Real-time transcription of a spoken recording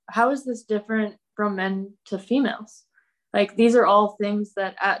how is this different from men to females? Like, these are all things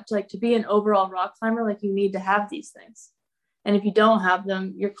that to be an overall rock climber, like, you need to have these things. And if you don't have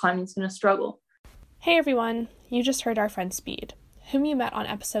them, your climbing's going to struggle. Hey everyone, you just heard our friend Speed, whom you met on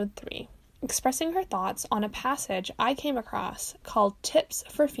episode 3, expressing her thoughts on a passage I came across called Tips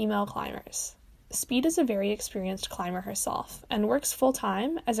for Female Climbers. Speed is a very experienced climber herself and works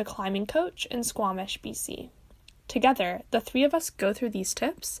full-time as a climbing coach in Squamish, BC. Together, the three of us go through these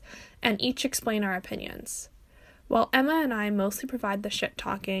tips and each explain our opinions. While Emma and I mostly provide the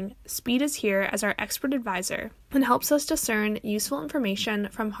shit-talking, Speed is here as our expert advisor and helps us discern useful information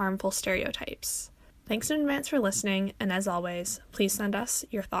from harmful stereotypes. Thanks in advance for listening, and as always, please send us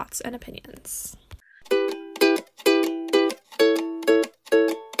your thoughts and opinions.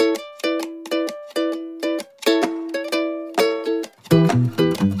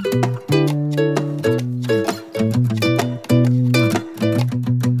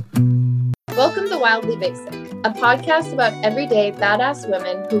 Welcome to Wildly Basic, a podcast about everyday badass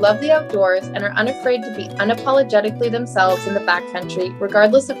women who love the outdoors and are unafraid to be unapologetically themselves in the backcountry,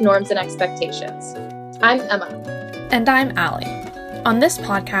 regardless of norms and expectations. I'm Emma. And I'm Allie. On this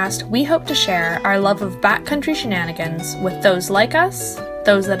podcast, we hope to share our love of backcountry shenanigans with those like us,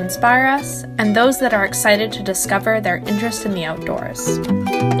 those that inspire us, and those that are excited to discover their interest in the outdoors.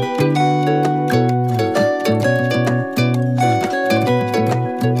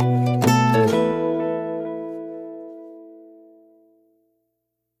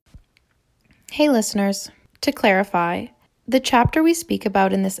 Hey listeners, to clarify, the chapter we speak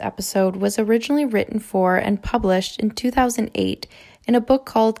about in this episode was originally written for and published in 2008 in a book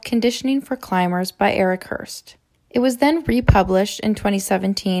called Conditioning for Climbers by Eric Hurst. It was then republished in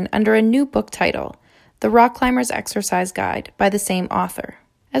 2017 under a new book title, The Rock Climber's Exercise Guide by the same author.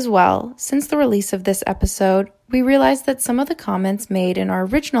 As well, since the release of this episode, we realized that some of the comments made in our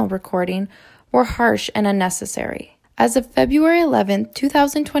original recording were harsh and unnecessary. As of February 11,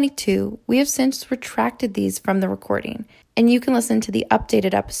 2022, we have since retracted these from the recording, and you can listen to the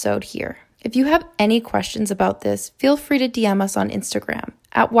updated episode here. If you have any questions about this, feel free to DM us on Instagram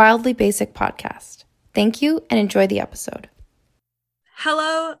at Wildly Basic Podcast. Thank you and enjoy the episode.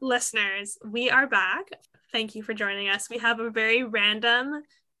 Hello, listeners. We are back. Thank you for joining us. We have a very random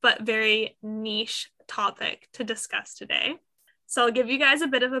but very niche topic to discuss today. So I'll give you guys a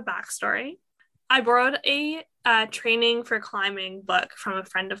bit of a backstory. I borrowed a training for climbing book from a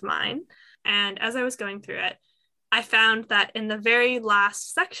friend of mine, and as I was going through it, I found that in the very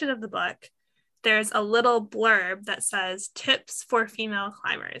last section of the book, there's a little blurb that says tips for female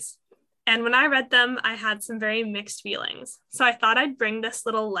climbers. And when I read them, I had some very mixed feelings. So I thought I'd bring this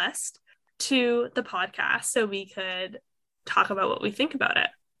little list to the podcast so we could talk about what we think about it.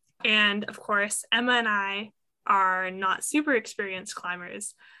 And of course, Emma and I are not super experienced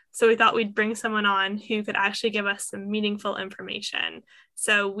climbers, so we thought we'd bring someone on who could actually give us some meaningful information.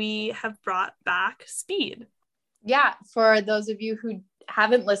 So we have brought back Speed. Yeah, for those of you who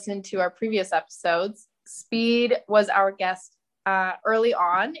haven't listened to our previous episodes, Speed was our guest early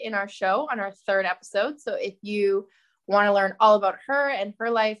on in our show, on our 3rd episode. So if you want to learn all about her and her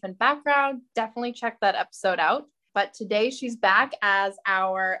life and background, definitely check that episode out. But today she's back as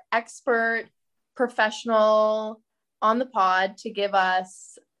our expert professional on the pod to give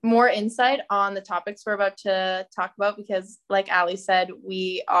us more insight on the topics we're about to talk about, because like Allie said,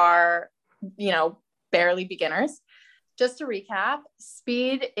 we are, barely beginners. Just to recap,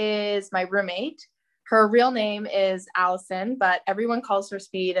 Speed is my roommate. Her real name is Allison, but everyone calls her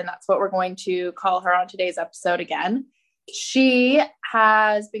Speed, and that's what we're going to call her on today's episode again. She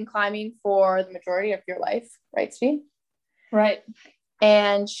has been climbing for the majority of your life, right, Speed? Right.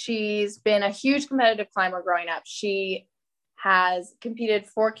 And she's been a huge competitive climber growing up. She has competed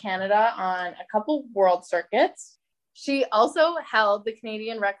for Canada on a couple world circuits. She also held the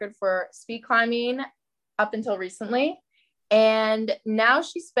Canadian record for speed climbing up until recently. And now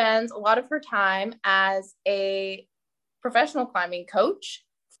she spends a lot of her time as a professional climbing coach.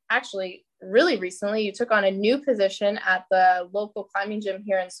 Actually, really recently, you took on a new position at the local climbing gym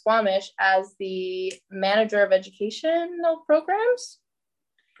here in Squamish as the manager of educational programs.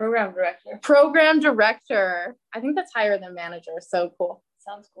 Program director. I think that's higher than manager. So cool.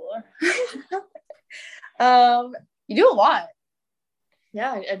 Sounds cooler. You do a lot.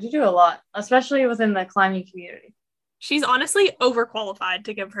 Yeah, I do a lot, especially within the climbing community. She's honestly overqualified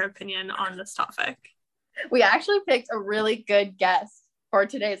to give her opinion on this topic. We actually picked a really good guest for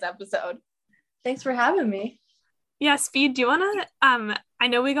today's episode. Thanks for having me. Yeah, Speed, do you want to, I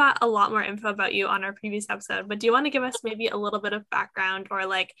know we got a lot more info about you on our previous episode, but do you want to give us maybe a little bit of background or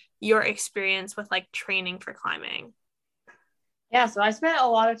like your experience with like training for climbing? Yeah, so I spent a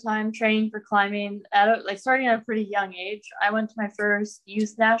lot of time training for climbing starting at a pretty young age. I went to my first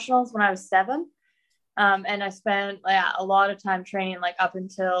youth nationals when I was 7. And I spent a lot of time training up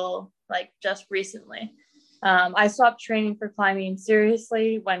until just recently. I stopped training for climbing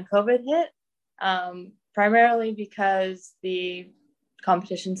seriously when COVID hit, primarily because the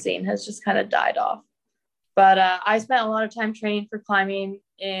competition scene has just kind of died off. But I spent a lot of time training for climbing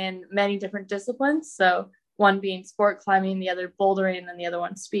in many different disciplines. So one being sport climbing, the other bouldering, and then the other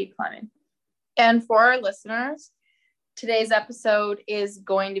one speed climbing. And for our listeners, today's episode is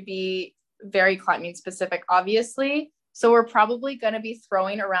going to be very climbing specific, obviously. So we're probably going to be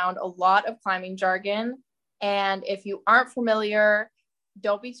throwing around a lot of climbing jargon. And if you aren't familiar,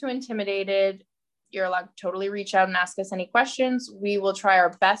 don't be too intimidated. You're allowed to totally reach out and ask us any questions. We will try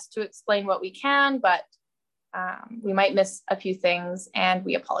our best to explain what we can, but we might miss a few things, and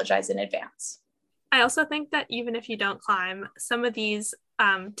we apologize in advance. I also think that even if you don't climb, some of these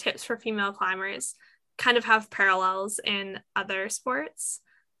tips for female climbers kind of have parallels in other sports.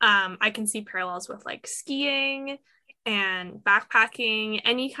 I can see parallels with skiing and backpacking,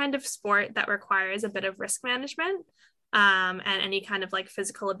 any kind of sport that requires a bit of risk management and any kind of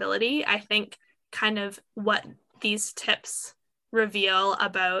physical ability. I think kind of what these tips reveal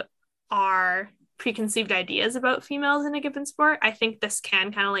about our preconceived ideas about females in a given sport, I think this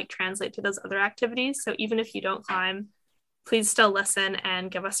can kind of translate to those other activities. So even if you don't climb, please still listen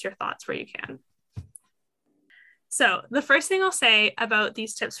and give us your thoughts where you can. So the first thing I'll say about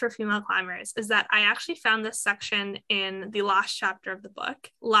these tips for female climbers is that I actually found this section in the last chapter of the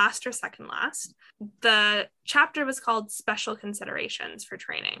book, last or second last. The chapter was called Special Considerations for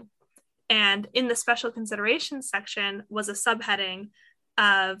Training. And in the special considerations section was a subheading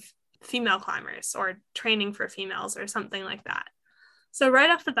of female climbers or training for females or something like that. So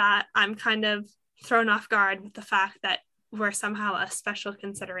right off the bat, I'm kind of thrown off guard with the fact that we're somehow a special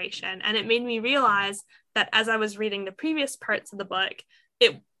consideration. And it made me realize that as I was reading the previous parts of the book,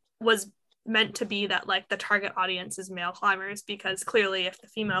 it was meant to be that the target audience is male climbers, because clearly if the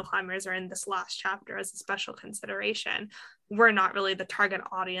female climbers are in this last chapter as a special consideration, we're not really the target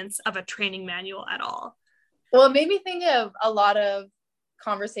audience of a training manual at all. Well, it made me think of a lot of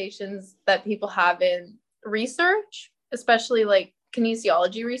conversations that people have in research, especially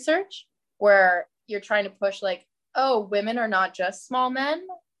kinesiology research, where you're trying to push oh, women are not just small men.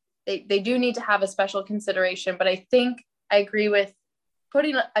 They do need to have a special consideration. But I think I agree with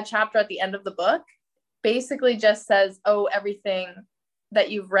putting a chapter at the end of the book basically just says, oh, everything that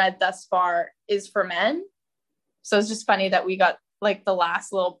you've read thus far is for men. So it's just funny that we got the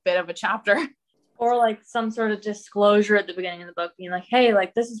last little bit of a chapter. Or some sort of disclosure at the beginning of the book being hey,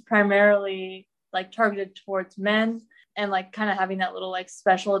 this is primarily targeted towards men, and kind of having that little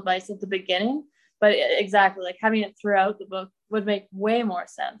special advice at the beginning. But exactly, having it throughout the book would make way more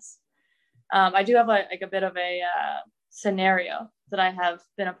sense. I do have a bit of a scenario that I have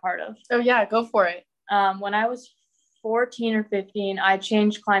been a part of. Oh yeah, go for it. When I was 14 or 15, I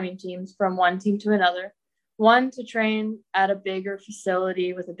changed climbing teams from one team to another. One to train at a bigger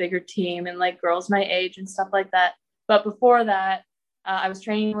facility with a bigger team and girls my age and stuff like that. But before that, I was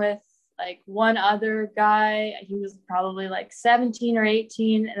training with one other guy. He was probably 17 or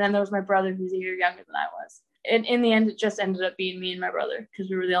 18. And then there was my brother who's a year younger than I was. And in the end, it just ended up being me and my brother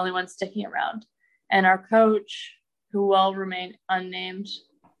because we were the only ones sticking around. And our coach, who will remain unnamed,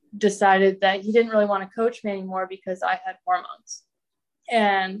 decided that he didn't really want to coach me anymore because I had hormones.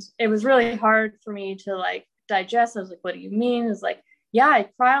 And it was really hard for me to digest. I was what do you mean? It was yeah, I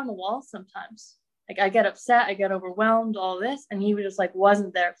cry on the wall sometimes. I get upset, I get overwhelmed, all this. And he just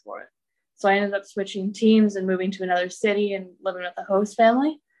wasn't there for it. So I ended up switching teams and moving to another city and living with the host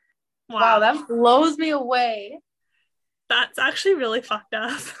family. Wow, that blows me away. That's actually really fucked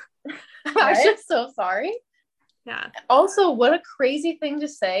up. I'm just so sorry. Yeah. Also, what a crazy thing to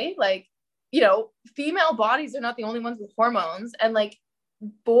say. Female bodies are not the only ones with hormones. And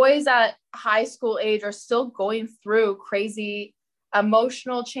boys at high school age are still going through crazy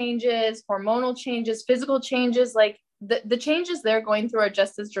emotional changes, hormonal changes, physical changes. The changes they're going through are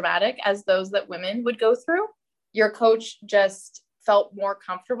just as dramatic as those that women would go through. Your coach just felt more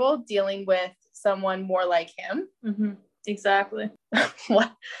comfortable dealing with someone more like him. Mm-hmm. Exactly.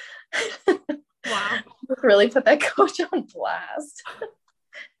 What? Wow. Really put that coach on blast.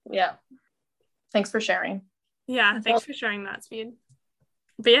 Yeah. Thanks for sharing. Yeah, thanks for sharing that, Speed.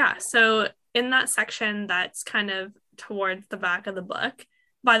 But yeah, so in that section that's kind of towards the back of the book,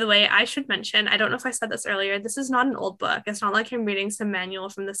 by the way, I should mention, I don't know if I said this earlier, this is not an old book. It's not I'm reading some manual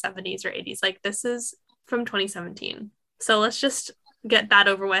from the 70s or 80s. This is from 2017. So let's just get that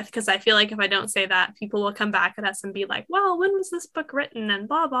over with, because I feel like if I don't say that, people will come back at us and be like, well, when was this book written and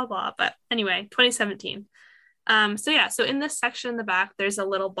blah blah blah. But anyway, 2017. So in this section in the back, there's a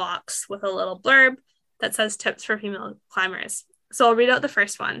little box with a little blurb that says tips for female climbers. So I'll read out the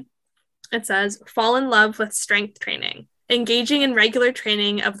first one. It says, fall in love with strength training. Engaging in regular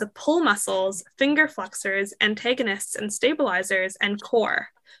training of the pull muscles, finger flexors, antagonists and stabilizers, and core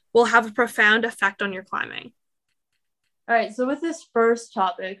will have a profound effect on your climbing. All right, so with this first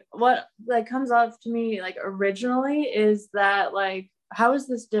topic, what like comes off to me like originally is that like, how is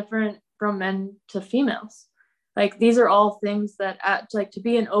this different from men to females? Like, these are all things that to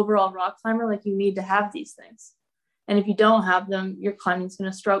be an overall rock climber, like you need to have these things. And if you don't have them, your climbing's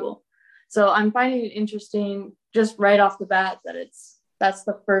going to struggle. So I'm finding it interesting just right off the bat that that's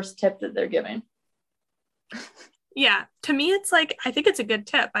the first tip that they're giving. Yeah, to me, it's like, I think it's a good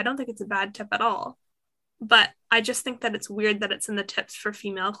tip. I don't think it's a bad tip at all. But I just think that it's weird that it's in the tips for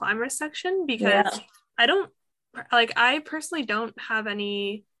female climbers section, because I personally don't have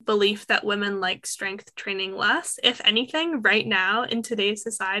any belief that women like strength training less. If anything, right now in today's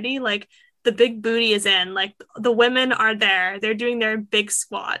society, like the big booty is in, like the women are there, they're doing their big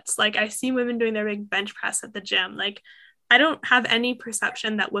squats. Like I see women doing their big bench press at the gym. Like I don't have any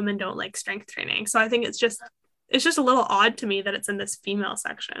perception that women don't like strength training. So I think it's just a little odd to me that it's in this female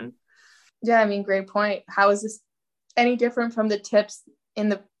section. Yeah, I mean, great point. How is this any different from the tips in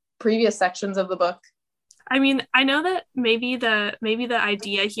the previous sections of the book? I mean, I know that maybe the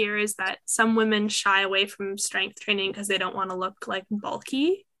idea here is that some women shy away from strength training because they don't want to look like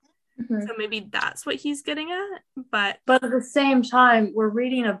bulky. Mm-hmm. So maybe that's what he's getting at. But at the same time, we're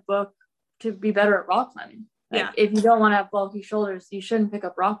reading a book to be better at rock climbing. Like, yeah. If you don't want to have bulky shoulders, you shouldn't pick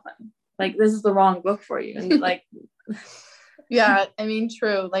up rock climbing. Like, this is the wrong book for you. And like, yeah, I mean,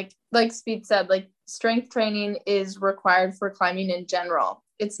 true. Like Speed said, like strength training is required for climbing in general.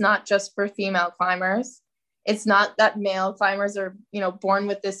 It's not just for female climbers. It's not that male climbers are, born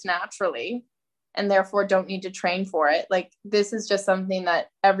with this naturally and therefore don't need to train for it. Like, this is just something that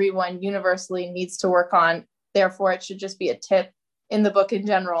everyone universally needs to work on. Therefore, it should just be a tip in the book in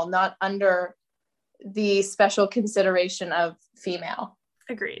general, not under the special consideration of female.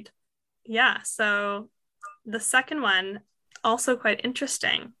 Agreed. Yeah. So the second one, also quite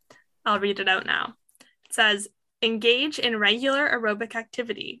interesting. I'll read it out now. It says, engage in regular aerobic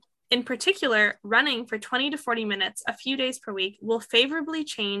activity. In particular, running for 20 to 40 minutes a few days per week will favorably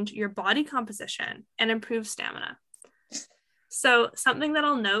change your body composition and improve stamina. So something that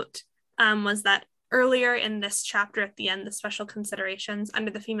I'll note was that earlier in this chapter at the end, the special considerations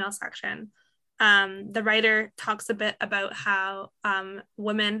under the female section, the writer talks a bit about how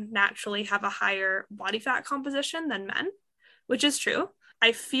women naturally have a higher body fat composition than men, which is true.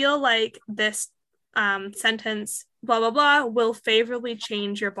 I feel like this sentence, blah, blah, blah, will favorably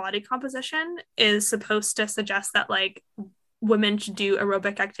change your body composition is supposed to suggest that like women should do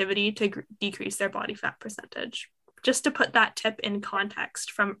aerobic activity to decrease their body fat percentage. Just to put that tip in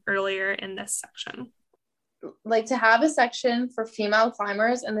context from earlier in this section. Like, to have a section for female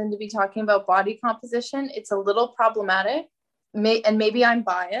climbers and then to be talking about body composition, it's a little problematic. And maybe I'm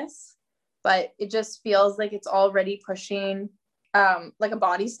biased, but it just feels like it's already pushing like a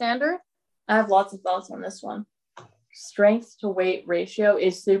body standard. I have lots of thoughts on this one. Strength to weight ratio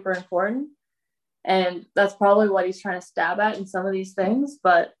is super important. And that's probably what he's trying to stab at in some of these things,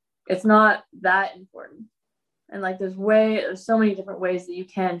 but it's not that important. And like, there's so many different ways that you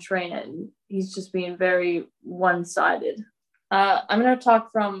can train it. And he's just being very one-sided. I'm going to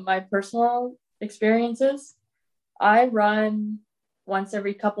talk from my personal experiences. I run once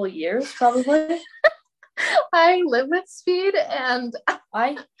every couple of years, probably. I live with Speed and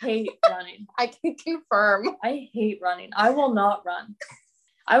I hate running. I can confirm. I hate running. I will not run.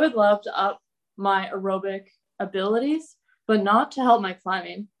 I would love to up my aerobic abilities, but not to help my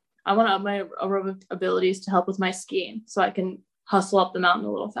climbing. I want to up my aerobic abilities to help with my skiing so I can hustle up the mountain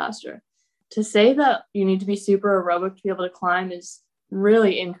a little faster. To say that you need to be super aerobic to be able to climb is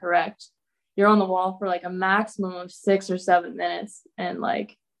really incorrect. You're on the wall for like a maximum of 6 or 7 minutes, and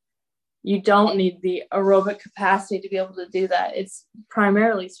like, you don't need the aerobic capacity to be able to do that. It's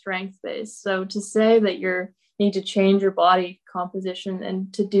primarily strength based. So to say that you need to change your body composition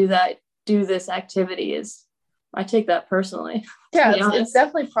and to do this activity I take that personally. Yeah, it's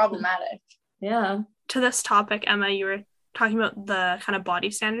definitely problematic. Yeah. To this topic, Emma, you were talking about the kind of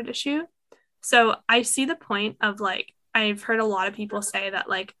body standard issue. So I see the point of like, I've heard a lot of people say that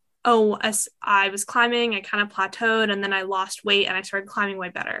like, oh, as I was climbing, I kind of plateaued and then I lost weight and I started climbing way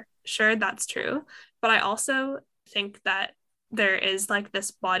better. Sure, that's true. But I also think that there is like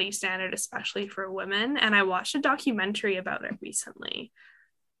this body standard, especially for women. And I watched a documentary about it recently.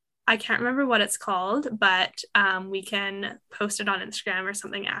 I can't remember what it's called, but we can post it on Instagram or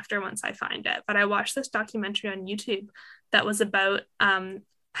something after once I find it. But I watched this documentary on YouTube that was about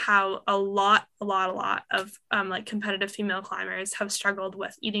how a lot of like competitive female climbers have struggled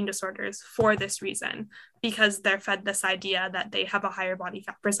with eating disorders for this reason, because they're fed this idea that they have a higher body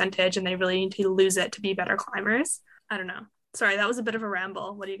fat percentage and they really need to lose it to be better climbers. I don't know. Sorry, that was a bit of a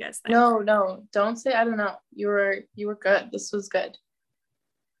ramble. What do you guys think? No, don't say I don't know. You were good. This was good.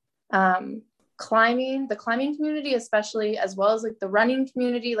 The climbing community, especially, as well as like the running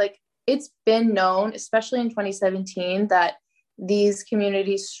community, like it's been known, especially in 2017, that these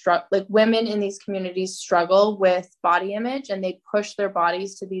communities like women in these communities struggle with body image, and they push their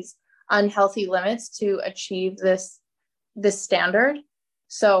bodies to these unhealthy limits to achieve this standard.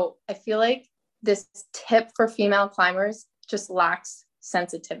 So I feel like this tip for female climbers just lacks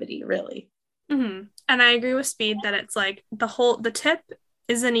sensitivity, really. Mm-hmm. And I agree with Speed that it's like the tip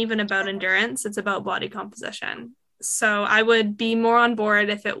isn't even about endurance, it's about body composition. So I would be more on board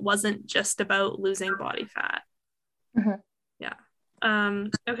if it wasn't just about losing body fat. Mm-hmm. Yeah.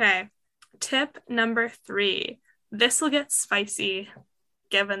 Okay. Tip number 3. This will get spicy,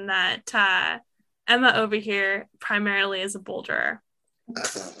 given that Emma over here primarily is a boulderer.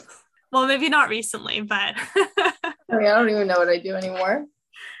 Well, maybe not recently, but I don't even know what I do anymore.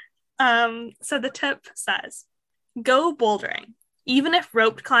 So the tip says, go bouldering. Even if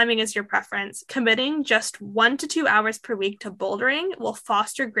roped climbing is your preference, committing just 1 to 2 hours per week to bouldering will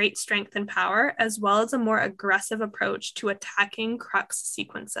foster great strength and power, as well as a more aggressive approach to attacking crux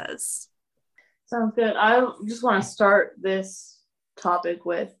sequences. Sounds good. I just want to start this topic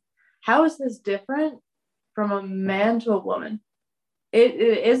with, how is this different from a man to a woman? It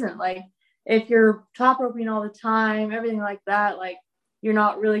isn't. Like, if you're top roping all the time, everything like that, like, you're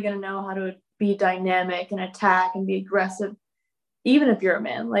not really going to know how to be dynamic and attack and be aggressive, even if you're a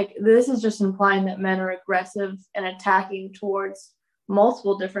man. Like, this is just implying that men are aggressive and attacking towards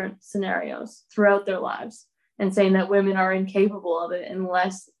multiple different scenarios throughout their lives, and saying that women are incapable of it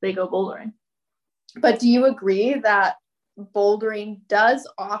unless they go bouldering. But do you agree that bouldering does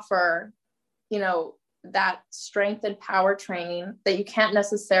offer, that strength and power training that you can't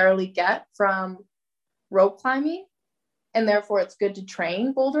necessarily get from rope climbing, and therefore it's good to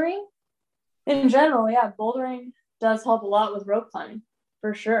train bouldering? In general, yeah, bouldering does help a lot with rope climbing,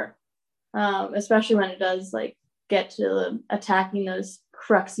 for sure. Especially when it does like get to attacking those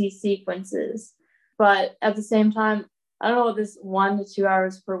cruxy sequences. But at the same time, I don't know what this 1 to 2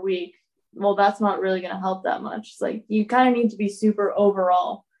 hours per week, well, that's not really going to help that much. It's like, you kind of need to be super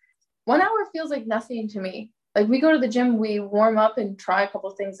overall. 1 hour feels like nothing to me. Like, we go to the gym, we warm up and try a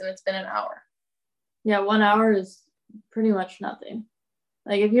couple of things, and it's been an hour. Yeah, 1 hour is pretty much nothing.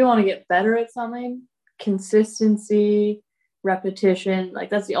 Like, if you want to get better at something, consistency, repetition,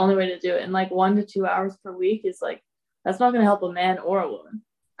 like, that's the only way to do it. And like 1 to 2 hours per week is like, that's not going to help a man or a woman.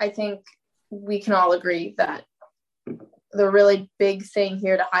 I think we can all agree that the really big thing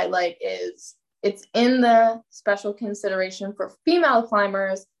here to highlight is it's in the special consideration for female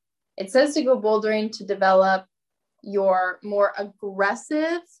climbers. It says to go bouldering to develop your more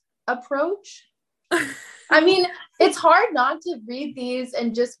aggressive approach. I mean, it's hard not to read these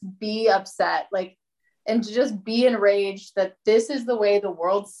and just be upset, like, and to just be enraged that this is the way the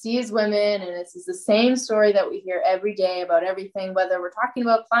world sees women. And this is the same story that we hear every day about everything, whether we're talking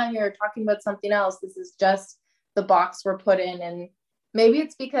about climbing or talking about something else. This is just the box we're put in. And maybe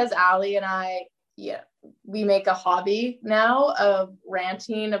it's because Ali and I, we make a hobby now of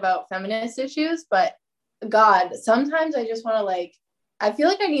ranting about feminist issues, but God, sometimes I just want to I feel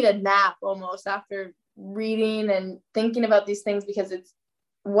like I need a nap almost after reading and thinking about these things, because it's,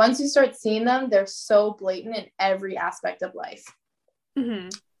 once you start seeing them, they're so blatant in every aspect of life. Mm-hmm.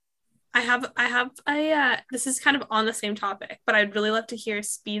 I have this is kind of on the same topic, but I'd really love to hear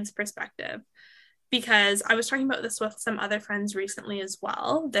Speed's perspective, because I was talking about this with some other friends recently as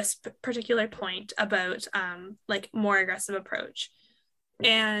well, this particular point about more aggressive approach.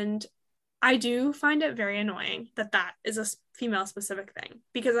 And I do find it very annoying that is a female specific thing,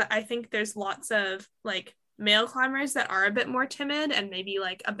 because I think there's lots of male climbers that are a bit more timid and maybe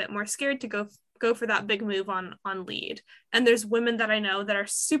a bit more scared to go for that big move on lead. And there's women that I know that are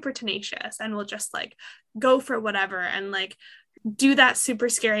super tenacious and will just go for whatever and do that super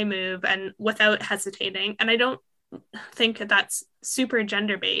scary move and without hesitating. And I don't think that's super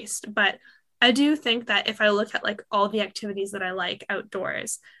gender based, but I do think that if I look at all the activities that I like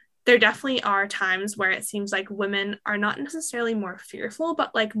outdoors, there definitely are times where it seems like women are not necessarily more fearful,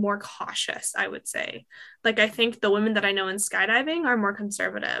 but like more cautious, I would say. Like, I think the women that I know in skydiving are more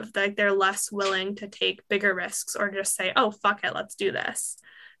conservative. Like, they're less willing to take bigger risks or just say, oh, fuck it, let's do this.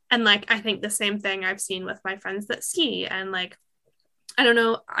 And like, I think the same thing I've seen with my friends that ski. And like, I don't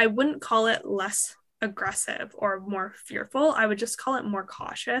know, I wouldn't call it less aggressive or more fearful. I would just call it more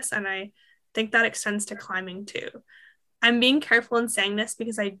cautious. And I think that extends to climbing too. I'm being careful in saying this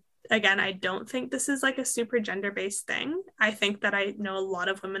because I don't think this is like a super gender-based thing. I think that I know a lot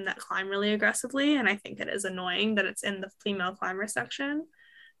of women that climb really aggressively, and I think it is annoying that it's in the female climber section.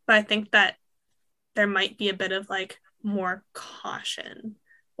 But I think that there might be a bit of like more caution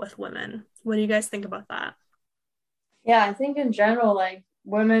with women. What do you guys think about that? Yeah, I think in general, like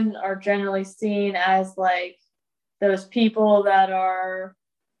women are generally seen as like those people that are,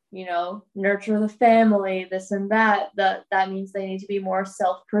 you know, nurture the family, this and that. That means they need to be more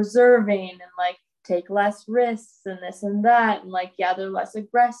self-preserving and like take less risks and this and that. And like, yeah, they're less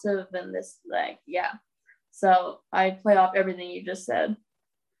aggressive and this, like, yeah. So I play off everything you just said.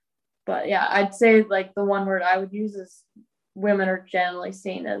 But yeah, I'd say like the one word I would use is women are generally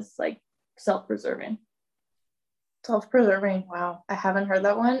seen as like self-preserving. Self-preserving. Wow. I haven't heard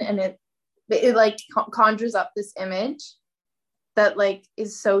that one. And it like conjures up this image that like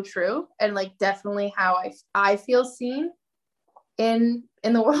is so true and like definitely how I feel seen in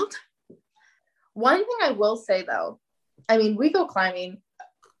the world. One thing I will say though, I mean, we go climbing,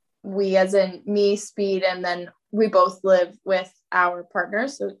 we as in me, Speed, and then we both live with our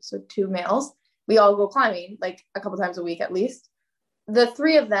partners, so two males. We all go climbing like a couple times a week at least. The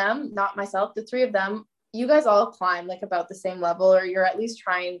three of them, not myself, the three of them, you guys all climb like about the same level, or you're at least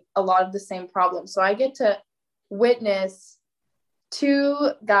trying a lot of the same problems. So I get to witness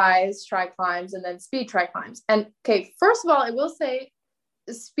two guys try climbs and then Speed try climbs. And okay, first of all, I will say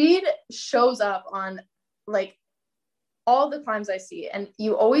Speed shows up on like all the climbs I see, and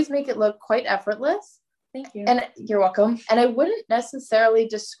you always make it look quite effortless. Thank you. And you're welcome. And I wouldn't necessarily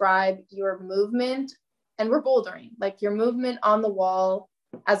describe your movement, and we're bouldering, like your movement on the wall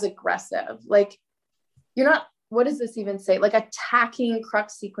as aggressive. Like you're not, what does this even say? Like attacking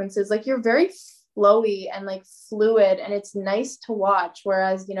crux sequences. Like you're very flowy and like fluid, and it's nice to watch.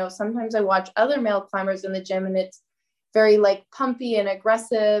 Whereas, you know, sometimes I watch other male climbers in the gym and it's very like pumpy and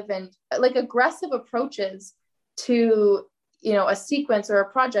aggressive, and like aggressive approaches to, you know, a sequence or a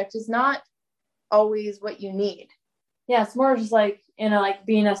project is not always what you need. Yeah, it's more just like in a like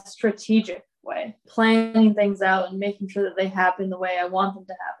being a strategic way, planning things out and making sure that they happen the way I want them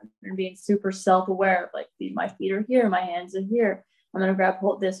to happen, and being super self-aware of like, my feet are here, my hands are here, I'm gonna grab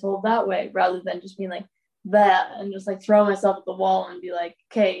hold that way, rather than just being like that and just like throw myself at the wall and be like,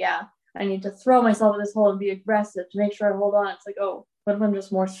 okay, yeah, I need to throw myself at this hole and be aggressive to make sure I hold on. It's like, oh, what if I'm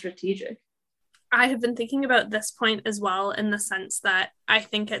just more strategic? I have been thinking about this point as well, in the sense that I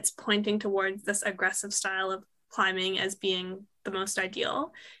think it's pointing towards this aggressive style of climbing as being the most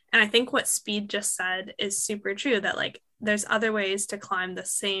ideal. And I think what Speed just said is super true, that like there's other ways to climb the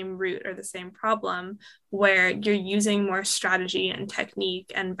same route or the same problem where you're using more strategy and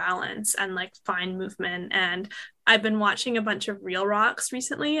technique and balance and like fine movement. And I've been watching a bunch of Reel Rocks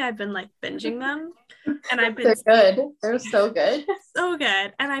recently. I've been like binging them. And I've been They're good. They're so good. So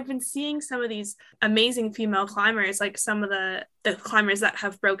good. And I've been seeing some of these amazing female climbers, like some of the climbers that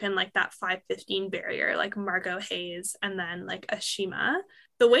have broken like that 5:15 barrier, like Margot Hayes and then like Ashima.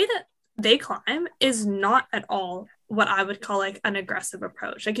 The way that they climb is not at all what I would call like an aggressive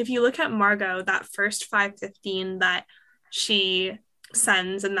approach. Like if you look at Margot, that first 5:15 that she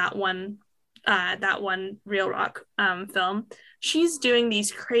sends in that one Reel Rock film, she's doing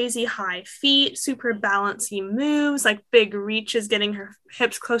these crazy high feet, super balancy moves, like big reaches, getting her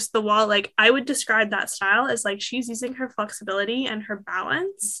hips close to the wall. Like I would describe that style as like she's using her flexibility and her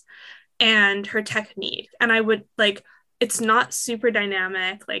balance and her technique. And I would like, it's not super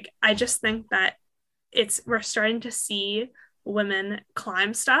dynamic. Like I just think that we're starting to see women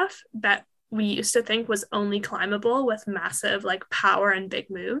climb stuff that we used to think was only climbable with massive like power and big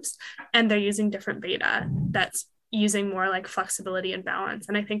moves, and they're using different beta that's using more like flexibility and balance.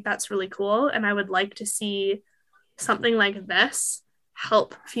 And I think that's really cool, and I would like to see something like this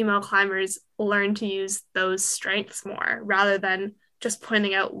help female climbers learn to use those strengths more, rather than just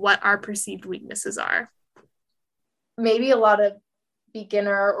pointing out what our perceived weaknesses are. Maybe a lot of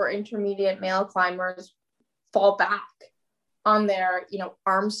beginner or intermediate male climbers fall back on their, you know,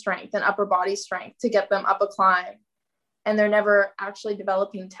 arm strength and upper body strength to get them up a climb, and they're never actually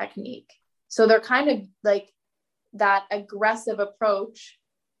developing technique. So they're kind of like, that aggressive approach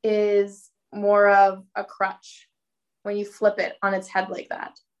is more of a crutch when you flip it on its head like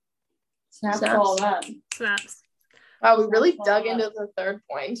that. Snaps all that. Snaps. Wow, we really dug into the third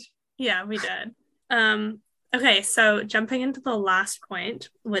point. Yeah, we did. Okay, so jumping into the last point,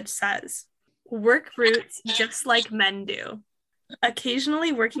 which says, work roots just like men do.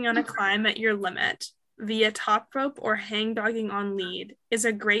 Occasionally working on a climb at your limit via top rope or hang dogging on lead is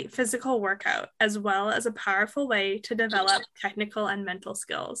a great physical workout, as well as a powerful way to develop technical and mental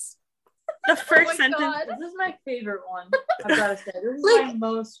skills. The first sentence. God. This is my favorite one. I've got to say, this is my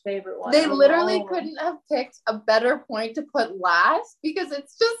most favorite one. They literally couldn't have picked a better point to put last because it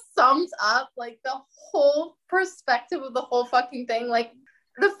just sums up like the whole perspective of the whole fucking thing. Like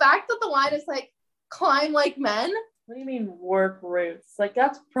the fact that the line is like climb like men. What do you mean work roots? Like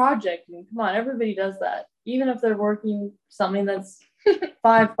that's projecting. Come on, everybody does that. Even if they're working something that's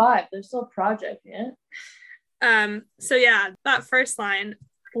 5-5, they're still projecting it. So yeah, that first line.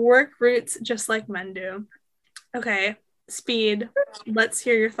 Work roots just like men do. Okay, Speed, let's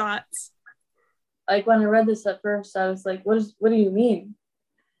hear your thoughts. Like when I read this at first, I was like, what do you mean?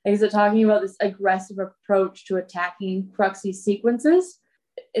 Like, is it talking about this aggressive approach to attacking cruxy sequences?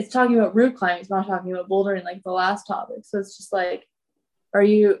 It's talking about route climbing. It's not talking about bouldering like the last topic. So it's just like, what are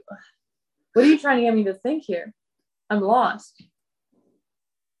you trying to get me to think here? I'm lost.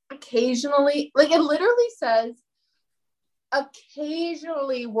 Occasionally, like it literally says,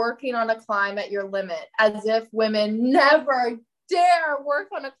 occasionally working on a climb at your limit, as if women never dare work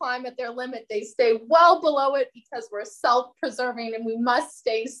on a climb at their limit. They stay well below it because we're self-preserving and we must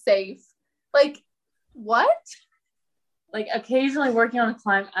stay safe. Like, what? Like occasionally working on a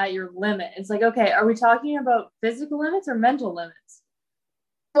climb at your limit. It's like, okay, are we talking about physical limits or mental limits?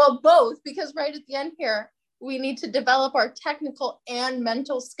 Well, both, because right at the end here, we need to develop our technical and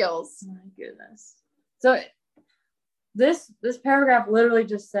mental skills. Oh my goodness. So this paragraph literally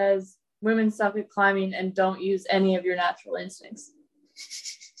just says women suck at climbing and don't use any of your natural instincts.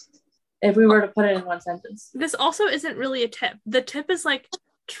 If we were to put it in one sentence. This also isn't really a tip. The tip is like,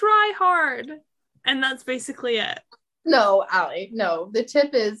 try hard. And that's basically it. No, Allie, no. The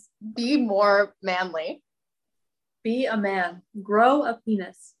tip is be more manly. Be a man. Grow a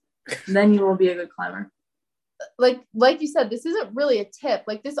penis. Then you will be a good climber. Like you said, this isn't really a tip.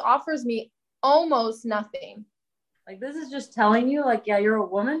 Like this offers me almost nothing. Like this is just telling you, like, yeah, you're a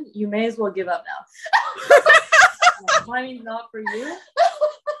woman. You may as well give up now. Climbing's not for you.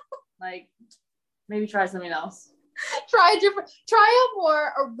 Like, maybe try something else. Try a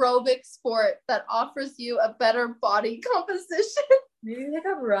more aerobic sport that offers you a better body composition. Maybe pick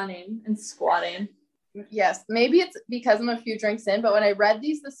up running and squatting. Yes, maybe it's because I'm a few drinks in, but when I read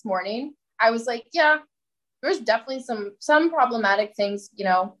these this morning, I was like, yeah, there's definitely some problematic things, you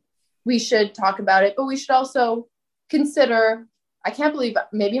know, we should talk about it, but we should also consider, I can't believe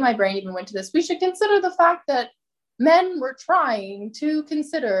maybe my brain even went to this, we should consider the fact that men were trying to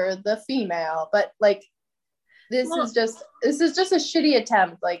consider the female, but like, this is just a shitty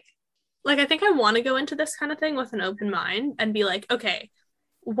attempt. Like I think I want to go into this kind of thing with an open mind and be like, okay,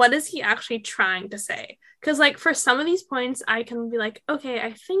 what is he actually trying to say? Because like for some of these points, I can be like, okay,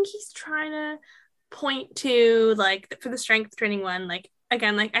 I think he's trying to point to like for the strength training one, like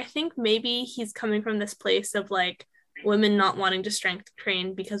again, like I think maybe he's coming from this place of like women not wanting to strength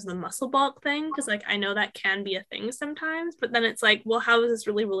train because of the muscle bulk thing, because like I know that can be a thing sometimes, but then it's like, well, how is this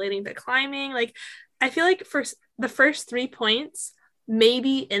really relating to climbing? Like I feel like for the first 3 points,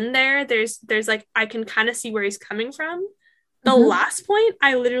 maybe in there's like I can kind of see where he's coming from. The last point,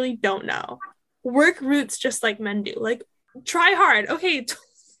 I literally don't know. Work roots just like men do. Like try hard. Okay.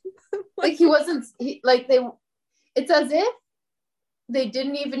 Like it's as if they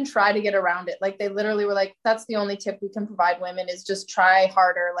didn't even try to get around it. Like they literally were like, that's the only tip we can provide women is just try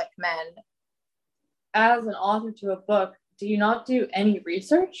harder like men. As an author to a book, do you not do any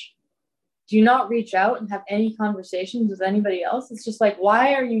research? Do you not reach out and have any conversations with anybody else? It's just like,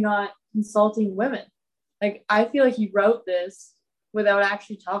 why are you not consulting women? Like, I feel like you wrote this without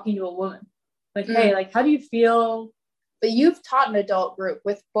actually talking to a woman. Like, hey, like, how do you feel? But you've taught an adult group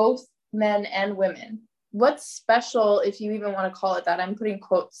with both men and women. What's special, if you even want to call it that? I'm putting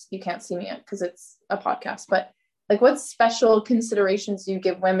quotes. You can't see me yet because it's a podcast. But like, what special considerations do you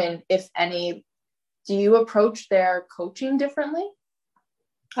give women, if any? Do you approach their coaching differently?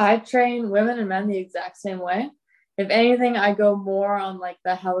 I train women and men the exact same way. If anything, I go more on like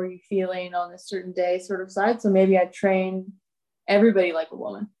the how are you feeling on a certain day sort of side. So maybe I train everybody like a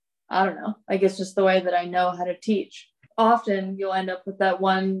woman. I don't know. Like it's just the way that I know how to teach. Often you'll end up with that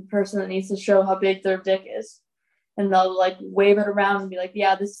one person that needs to show how big their dick is. And they'll like wave it around and be like,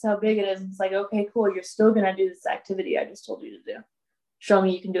 yeah, this is how big it is. And it's like, okay, cool. You're still going to do this activity I just told you to do. Show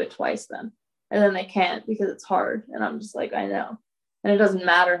me you can do it twice then. And then they can't because it's hard. And I'm just like, I know. And it doesn't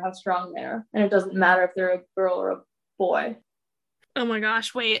matter how strong they are. And it doesn't matter if they're a girl or a boy. Oh my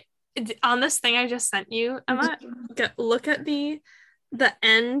gosh, wait. On this thing I just sent you, Emma, look at the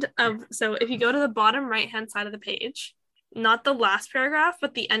end of, so if you go to the bottom right-hand side of the page, not the last paragraph,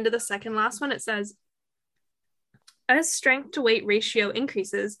 but the end of the second last one, it says, as strength to weight ratio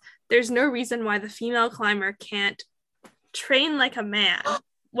increases, there's no reason why the female climber can't train like a man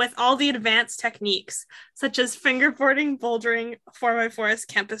with all the advanced techniques, such as fingerboarding, bouldering, 4x4s,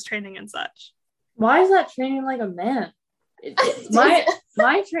 campus training, and such. Why is that training like a man?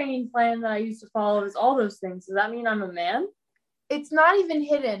 My training plan that I used to follow is all those things. Does that mean I'm a man? It's not even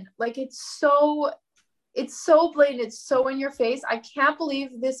hidden. Like, it's so blatant. It's so in your face. I can't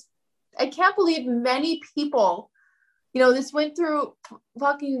believe many people, this went through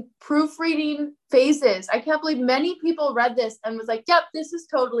fucking proofreading phases. I can't believe many people read this and was like, yep, this is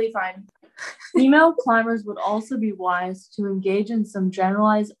totally fine. Female climbers would also be wise to engage in some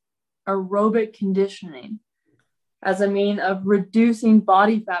generalized aerobic conditioning as a mean of reducing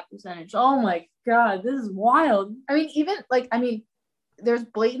body fat percentage. Oh my God, this is wild. I mean, there's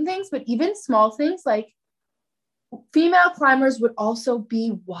blatant things, but even small things like female climbers would also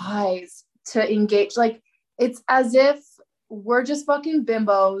be wise to engage. Like, it's as if we're just fucking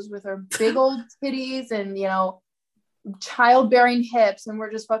bimbos with our big old titties and, childbearing hips, and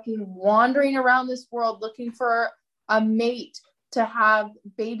we're just fucking wandering around this world looking for a mate to have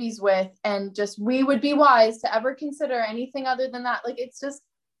babies with, and just we would be wise to ever consider anything other than that. Like, it's just,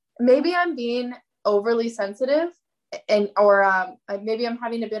 maybe I'm being overly sensitive or maybe I'm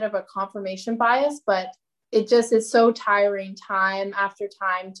having a bit of a confirmation bias, but it just is so tiring time after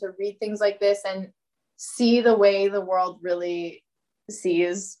time to read things like this and see the way the world really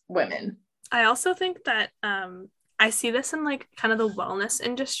sees women. I also think that I see this in like kind of the wellness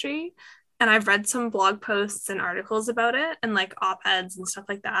industry, and I've read some blog posts and articles about it and like op-eds and stuff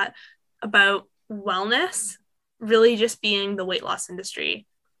like that about wellness really just being the weight loss industry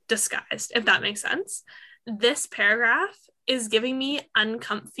disguised, if that makes sense. This paragraph is giving me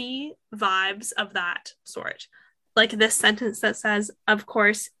uncomfy vibes of that sort. Like this sentence that says, of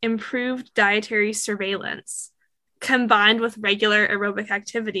course, improved dietary surveillance combined with regular aerobic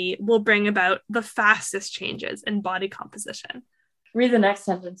activity will bring about the fastest changes in body composition. Read the next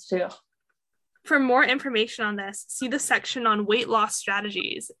sentence too. For more information on this, see the section on weight loss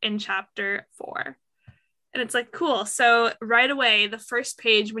strategies in chapter 4. And it's like, cool. So right away, the first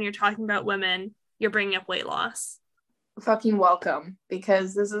page, when you're talking about women, you're bringing up weight loss. Fucking welcome,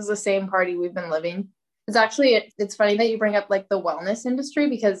 because this is the same party we've been living. It's funny that you bring up like the wellness industry,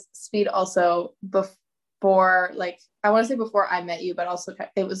 because Speed also before, like, I want to say before I met you, but also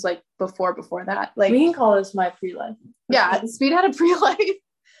it was like before that. Like, we can call this my pre-life. Yeah, Speed had a pre-life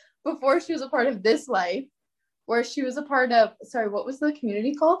before she was a part of this life, where she was a part of, sorry, what was the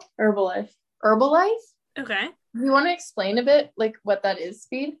community called? Herbalife. Okay. You want to explain a bit like what that is,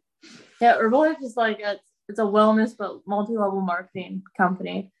 Speed? Yeah, Herbalife is like it's a wellness but multi-level marketing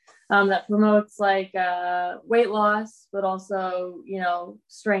company that promotes like weight loss, but also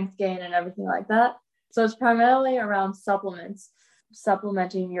strength gain and everything like that. So it's primarily around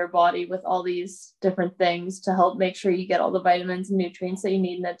supplementing your body with all these different things to help make sure you get all the vitamins and nutrients that you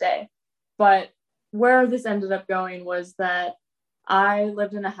need in a day. But where this ended up going was that I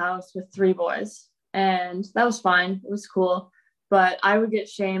lived in a house with 3 boys, and that was fine. It was cool. But I would get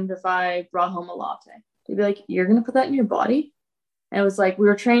shamed if I brought home a latte. They'd be like, you're going to put that in your body? And it was like, we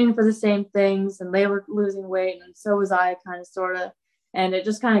were training for the same things and they were losing weight. And so was I, kind of, sort of. And it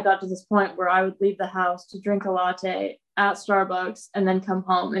just kind of got to this point where I would leave the house to drink a latte at Starbucks and then come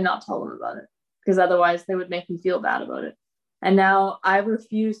home and not tell them about it, because otherwise they would make me feel bad about it. And now I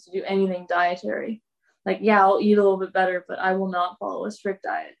refuse to do anything dietary. Like, yeah, I'll eat a little bit better, but I will not follow a strict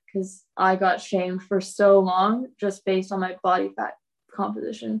diet, because I got shamed for so long just based on my body fat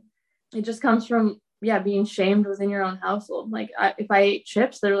composition. It just comes from, being shamed within your own household. Like, if I ate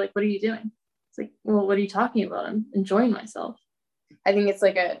chips, they're like, what are you doing? It's like, well, what are you talking about? I'm enjoying myself. I think it's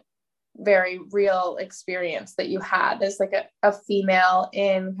like a very real experience that you had as like a female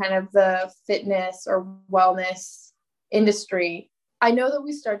in kind of the fitness or wellness industry. I know that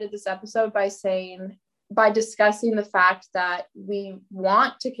we started this episode by discussing the fact that we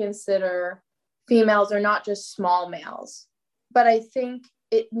want to consider females are not just small males, but I think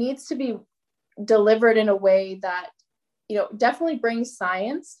it needs to be delivered in a way that, definitely brings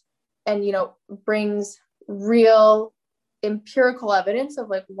science and, brings real empirical evidence of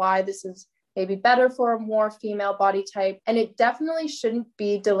like why this is maybe better for a more female body type. And it definitely shouldn't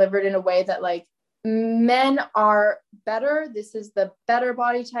be delivered in a way that like men are better, this is the better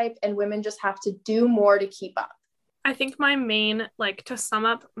body type, and women just have to do more to keep up. I think my main, to sum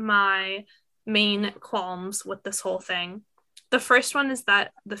up my main qualms with this whole thing, the first one is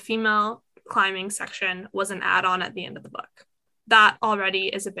that the female climbing section was an add-on at the end of the book. That already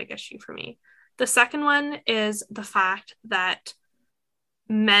is a big issue for me. The second one is the fact that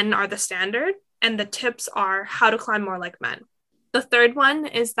men are the standard and the tips are how to climb more like men. The third one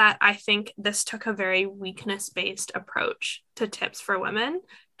is that I think this took a very weakness-based approach to tips for women.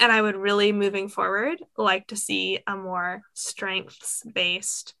 And I would really, moving forward, like to see a more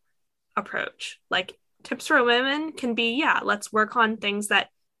strengths-based approach. Like, tips for women can be, let's work on things that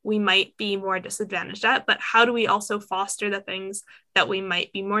we might be more disadvantaged at, but how do we also foster the things that we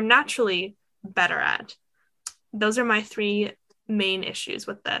might be more naturally better at? Those are my 3 main issues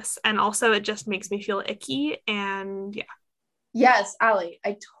with this. And also it just makes me feel icky, and Yes, Allie,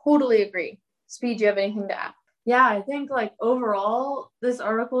 I totally agree. Speed, do you have anything to add? Yeah, I think overall, this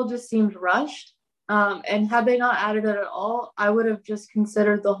article just seemed rushed. And had they not added it at all, I would have just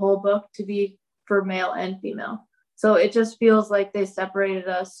considered the whole book to be for male and female. So it just feels like they separated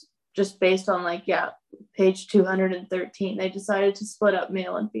us just based on page 213. They decided to split up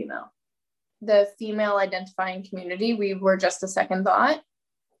male and female. The female identifying community, we were just a second thought.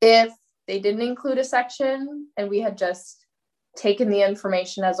 If they didn't include a section and we had just taken the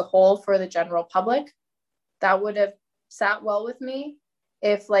information as a whole for the general public, that would have sat well with me.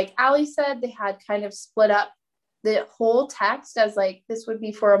 If, like Allie said, they had kind of split up the whole text as this would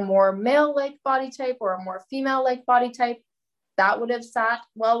be for a more male-like body type or a more female-like body type, that would have sat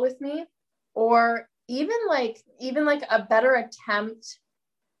well with me. Or even a better attempt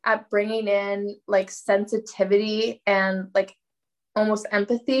at bringing in sensitivity and almost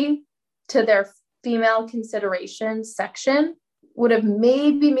empathy to their female consideration section would have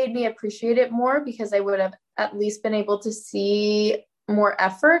maybe made me appreciate it more, because I would have at least been able to see more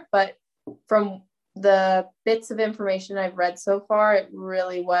effort. But from the bits of information I've read so far, it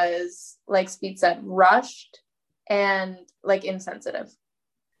really was, like Speed said, rushed and insensitive.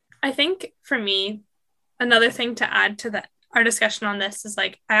 I think for me, another thing to add to our discussion on this is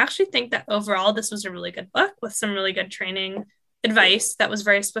I actually think that overall this was a really good book with some really good training advice that was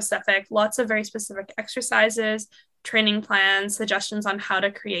very specific, lots of very specific exercises, training plans, suggestions on how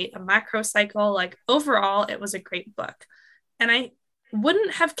to create a macro cycle. Overall, it was a great book. And I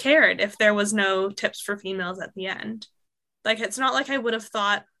wouldn't have cared if there was no tips for females at the end. It's not like I would have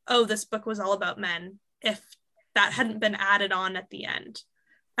thought, oh, this book was all about men, if that hadn't been added on at the end.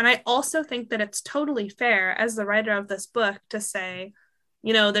 And I also think that it's totally fair as the writer of this book to say,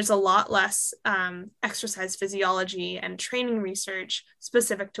 there's a lot less exercise physiology and training research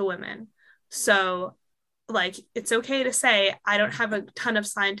specific to women. So it's okay to say, I don't have a ton of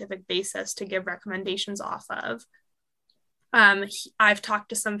scientific basis to give recommendations off of. I've talked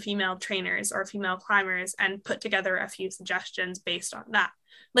to some female trainers or female climbers and put together a few suggestions based on that.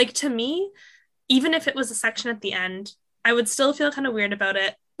 To me, even if it was a section at the end, I would still feel kind of weird about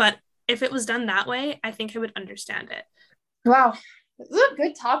it. But if it was done that way, I think I would understand it. Wow. This is a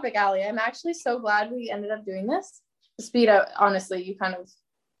good topic, Allie. I'm actually so glad we ended up doing this. Speed, honestly, you kind of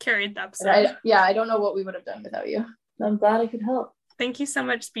carried the episode. I don't know what we would have done without you. I'm glad I could help. Thank you so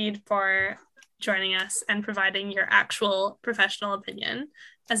much, Speed, for joining us and providing your actual professional opinion,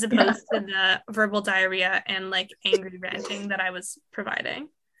 as opposed to the verbal diarrhea and angry ranting that I was providing.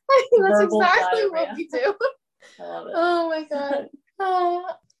 That's verbal exactly diarrhea. What we do. I love it. Oh my God. Oh.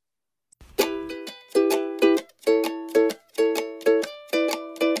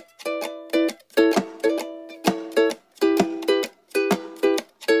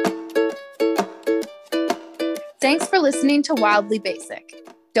 Thanks for listening to Wildly Basic.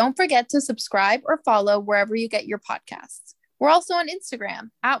 Don't forget to subscribe or follow wherever you get your podcasts. We're also on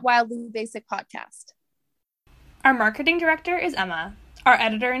Instagram at Wildly Basic Podcast. Our marketing director is Emma. Our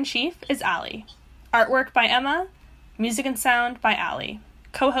editor-in-chief is Allie. Artwork by Emma. Music and sound by Allie.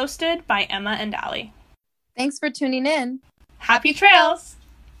 Co-hosted by Emma and Allie. Thanks for tuning in. Happy trails!